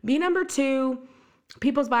 B, number two,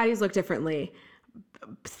 people's bodies look differently.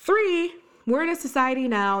 3, we're in a society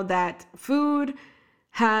now that food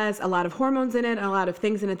has a lot of hormones in it and a lot of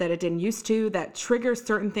things in it that it didn't used to, that triggers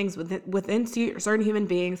certain things within certain human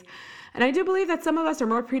beings. And I do believe that some of us are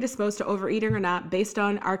more predisposed to overeating or not based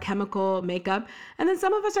on our chemical makeup. And then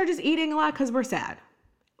some of us are just eating a lot because we're sad,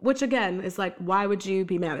 which again is like, why would you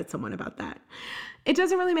be mad at someone about that? It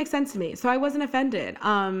doesn't really make sense to me. So I wasn't offended.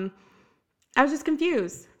 I was just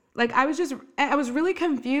confused. Like, I was really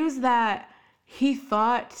confused that he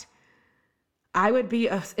thought I would be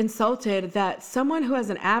insulted that someone who has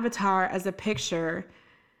an avatar as a picture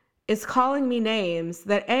is calling me names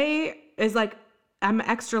that is like, I'm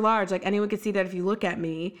extra large. Like, anyone can see that if you look at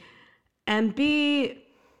me. And B,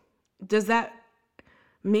 does that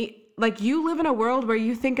mean, like, you live in a world where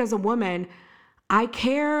you think as a woman, I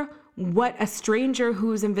care what a stranger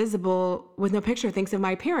who's invisible with no picture thinks of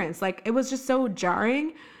my appearance. Like, it was just so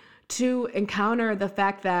jarring to encounter the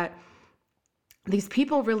fact that these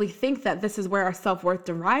people really think that this is where our self-worth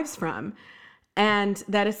derives from, and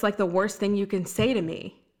that it's like the worst thing you can say to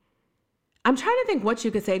me. I'm trying to think what you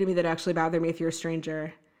could say to me that actually bothered me if you're a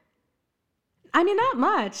stranger. I mean, not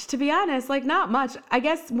much, to be honest, like not much. I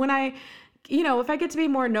guess when if I get to be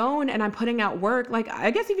more known and I'm putting out work, like, I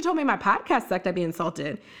guess if you told me my podcast sucked, I'd be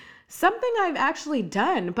insulted. Something I've actually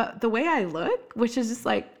done, but the way I look, which is just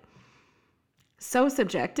like so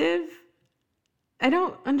subjective, I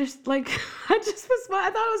don't understand. Like, I thought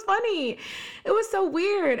it was funny. It was so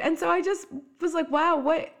weird. And so I just was like, wow,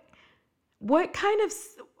 what kind of,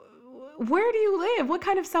 where do you live? What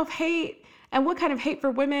kind of self-hate and what kind of hate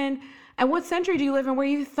for women? And what century do you live in where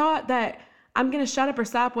you thought that I'm going to shut up or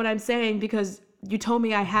stop what I'm saying because you told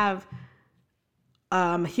me I have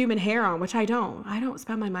human hair on, which I don't. I don't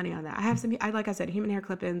spend my money on that. I have some, like I said, human hair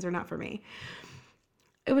clip-ins are not for me.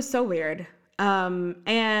 It was so weird.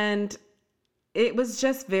 And it was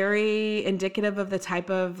just very indicative of the type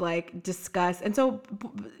of like disgust. And so,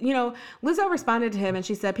 Lizzo responded to him and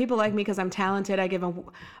she said, people like me because I'm talented. I give a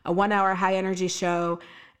 1-hour high energy show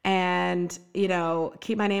and,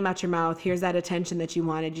 keep my name out your mouth. Here's that attention that you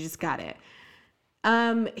wanted. You just got it.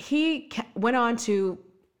 He went on to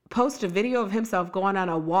post a video of himself going on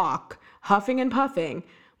a walk, huffing and puffing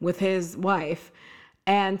with his wife,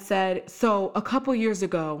 and said, so a couple years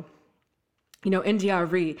ago,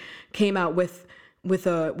 NDRE came out with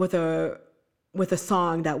a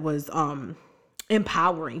song that was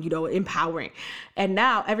empowering. And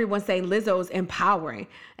now everyone's saying Lizzo's empowering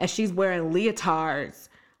and she's wearing leotards.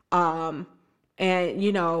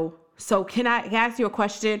 So can I ask you a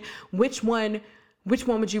question? Which one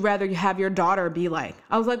would you rather have your daughter be like?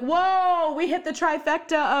 I was like, whoa, we hit the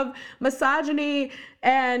trifecta of misogyny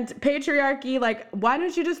and patriarchy. Like, why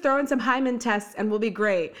don't you just throw in some hymen tests and we'll be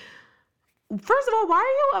great? First of all, why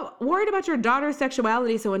are you worried about your daughter's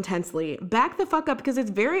sexuality so intensely? Back the fuck up, because it's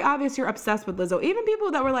very obvious you're obsessed with Lizzo. Even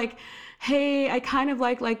people that were like, hey, I kind of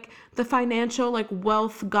like the financial, like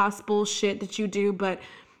wealth gospel shit that you do, but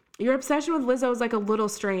your obsession with Lizzo is like a little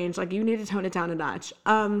strange. Like, you need to tone it down a notch.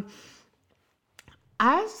 I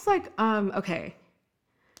was just like, okay.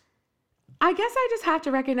 I guess I just have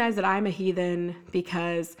to recognize that I'm a heathen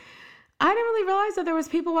because I didn't really realize that there was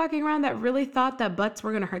people walking around that really thought that butts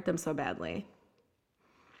were going to hurt them so badly.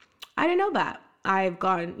 I didn't know that. I've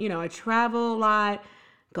gone, I travel a lot,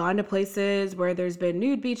 gone to places where there's been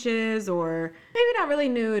nude beaches, or maybe not really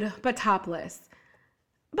nude, but topless.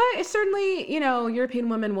 But it's certainly, European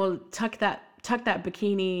women will tuck that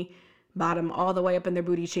bikini bottom all the way up in their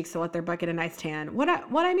booty cheeks to let their butt get a nice tan. What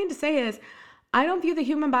I mean to say is, I don't view the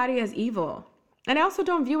human body as evil. And I also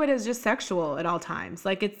don't view it as just sexual at all times.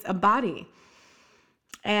 Like, it's a body.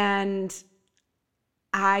 And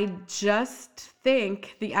I just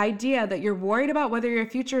think the idea that you're worried about whether your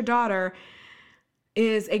future daughter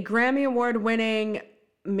is a Grammy Award winning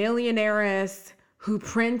millionaires who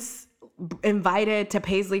Prince invited to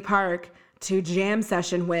Paisley Park to jam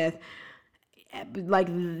session with, like,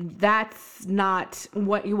 that's not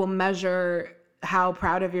what you will measure how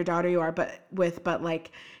proud of your daughter you are, but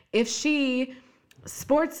like, if she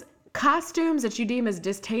sports costumes that you deem as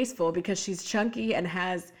distasteful because she's chunky and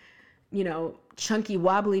has, chunky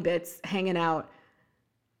wobbly bits hanging out,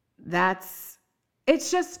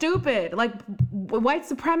 it's just stupid. Like, white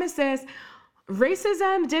supremacists,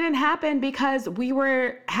 racism didn't happen because we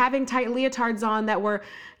were having tight leotards on that were,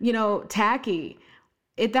 tacky.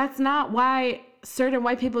 That's not why certain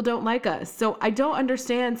white people don't like us. So I don't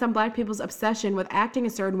understand some black people's obsession with acting a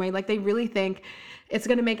certain way. Like, they really think it's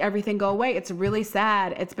going to make everything go away. It's really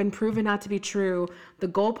sad. It's been proven not to be true. The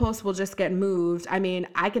goalposts will just get moved. I mean,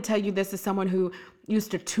 I could tell you this as someone who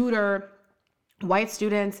used to tutor white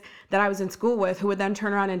students that I was in school with, who would then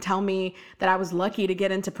turn around and tell me that I was lucky to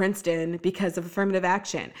get into Princeton because of affirmative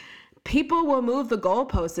action. People will move the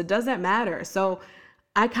goalposts. It doesn't matter. So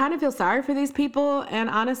I kind of feel sorry for these people. And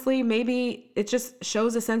honestly, maybe it just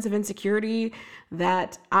shows a sense of insecurity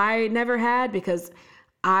that I never had, because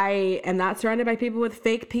I am not surrounded by people with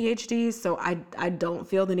fake PhDs. So I don't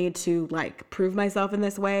feel the need to like prove myself in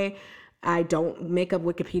this way. I don't make up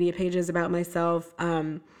Wikipedia pages about myself.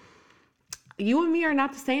 You and me are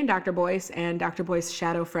not the same, Dr. Boyce and Dr. Boyce's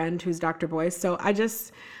shadow friend who's Dr. Boyce. So I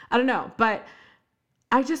don't know. But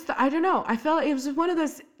I don't know. I felt it was one of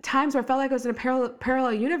those times where I felt like I was in a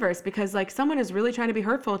parallel universe, because like someone is really trying to be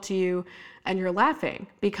hurtful to you and you're laughing,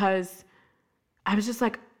 because I was just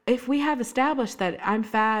like, if we have established that I'm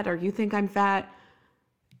fat or you think I'm fat,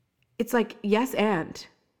 it's like, yes, and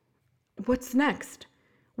what's next?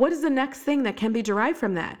 What is the next thing that can be derived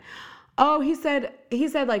from that? Oh, he said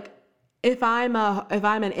like, if I'm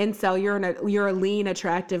an incel, you're a lean,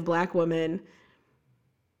 attractive black woman.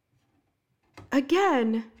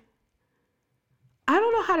 Again, I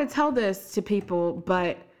don't know how to tell this to people,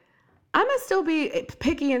 but I'm gonna still be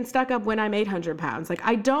picky and stuck up when I'm 800 pounds. Like,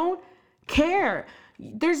 I don't care.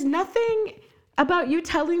 There's nothing about you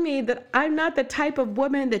telling me that I'm not the type of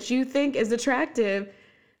woman that you think is attractive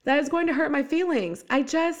that is going to hurt my feelings. I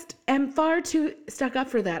just am far too stuck up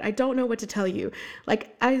for that. I don't know what to tell you.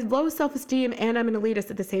 Like, I have low self-esteem and I'm an elitist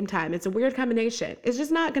at the same time. It's a weird combination. It's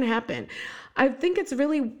just not going to happen. I think it's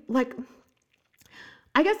really like,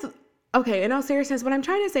 I guess, okay, in all seriousness, what I'm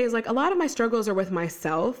trying to say is like, a lot of my struggles are with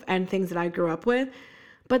myself and things that I grew up with,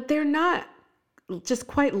 but they're not just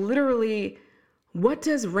quite literally, what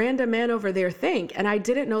does random man over there think? And I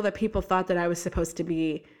didn't know that people thought that I was supposed to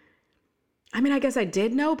be, I mean, I guess I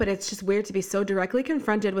did know, but it's just weird to be so directly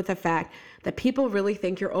confronted with the fact that people really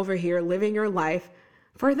think you're over here living your life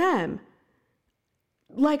for them.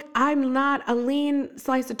 Like, I'm not a lean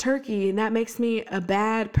slice of turkey, and that makes me a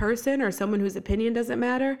bad person or someone whose opinion doesn't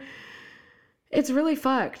matter. It's really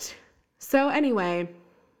fucked. So anyway,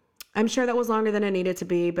 I'm sure that was longer than it needed to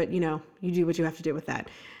be, but you do what you have to do with that.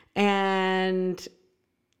 And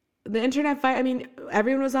the internet fight, I mean,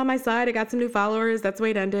 everyone was on my side. I got some new followers. That's the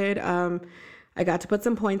way it ended. I got to put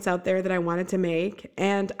some points out there that I wanted to make.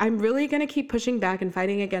 And I'm really going to keep pushing back and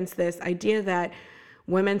fighting against this idea that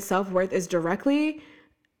women's self-worth is directly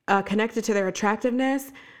connected to their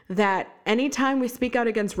attractiveness, that anytime we speak out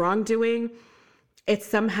against wrongdoing,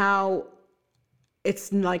 it's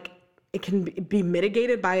like it can be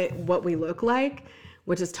mitigated by what we look like,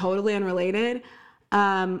 which is totally unrelated.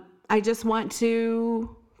 I just want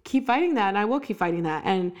to keep fighting that, and I will keep fighting that.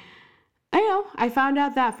 And I found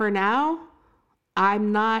out that for now,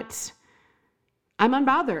 I'm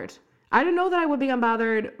unbothered. I didn't know that I would be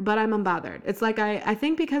unbothered, but I'm unbothered. It's like, I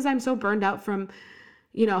think because I'm so burned out from,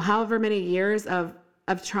 however many years of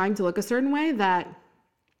trying to look a certain way, that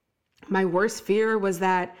my worst fear was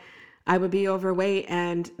that I would be overweight.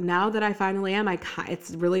 And now that I finally am,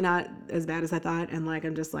 it's really not as bad as I thought. And like,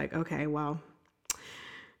 I'm just like, okay, well,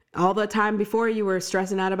 all the time before you were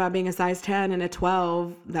stressing out about being a size 10 and a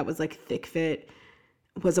 12 that was like thick fit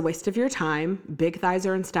was a waste of your time. Big thighs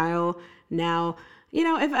are in style now.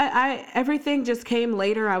 If I everything just came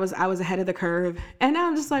later, I was ahead of the curve. And now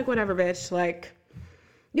I'm just like, whatever, bitch, like,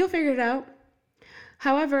 you'll figure it out.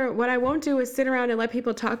 However, what I won't do is sit around and let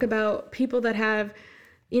people talk about people that have,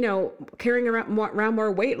 carrying around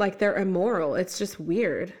more weight like they're immoral. It's just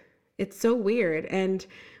weird. It's so weird. And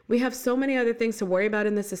we have so many other things to worry about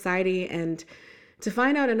in this society, and to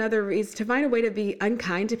find out another reason, to find a way to be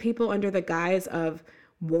unkind to people under the guise of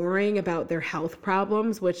worrying about their health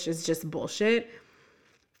problems, which is just bullshit.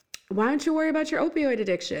 Why don't you worry about your opioid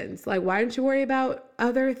addictions? Like, why don't you worry about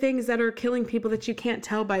other things that are killing people that you can't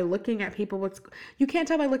tell by looking at people you can't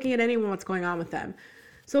tell by looking at anyone what's going on with them.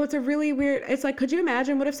 So it's a really weird, it's like, could you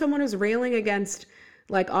imagine what if someone was railing against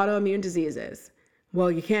like autoimmune diseases? Well,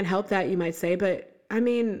 you can't help that, you might say, but I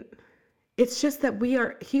mean, it's just that we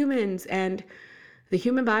are humans, and the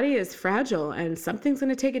human body is fragile and something's going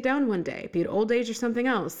to take it down one day, be it old age or something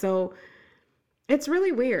else. So it's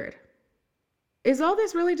really weird. Is all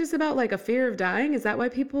this really just about like a fear of dying? Is that why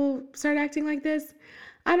people start acting like this?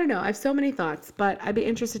 I don't know. I have so many thoughts, but I'd be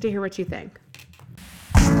interested to hear what you think.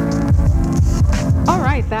 All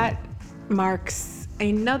right, that marks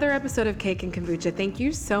another episode of Cake and Kombucha. Thank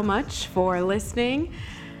you so much for listening.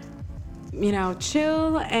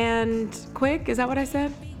 Chill and quick. Is that what I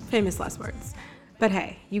said? Famous last words. But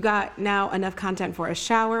hey, you got now enough content for a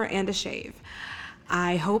shower and a shave.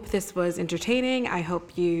 I hope this was entertaining. I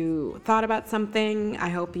hope you thought about something. I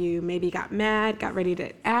hope you maybe got mad, got ready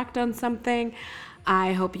to act on something.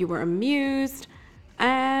 I hope you were amused.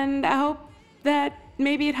 And I hope that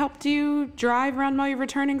maybe it helped you drive around while you're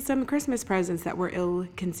returning some Christmas presents that were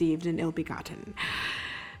ill-conceived and ill-begotten.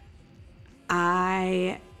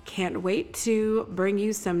 I can't wait to bring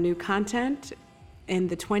you some new content in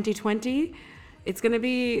the 2020.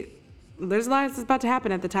 There's a lot that's about to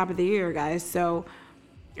happen at the top of the year, guys. So,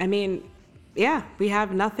 we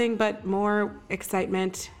have nothing but more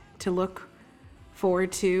excitement to look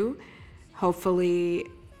forward to. Hopefully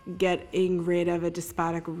getting rid of a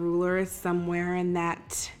despotic ruler somewhere in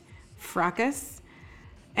that fracas.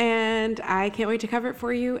 And I can't wait to cover it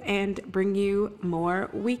for you and bring you more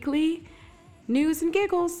weekly news and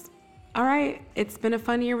giggles. All right, it's been a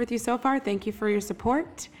fun year with you so far. Thank you for your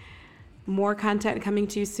support. More content coming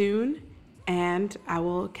to you soon, and I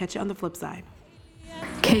will catch you on the flip side.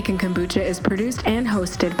 Cake and Kombucha is produced and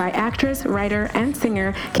hosted by actress, writer, and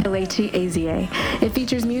singer Kelechi Ezie. It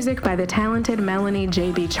features music by the talented Melanie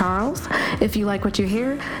J.B. Charles. If you like what you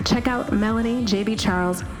hear, check out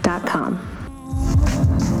melaniejbcharles.com.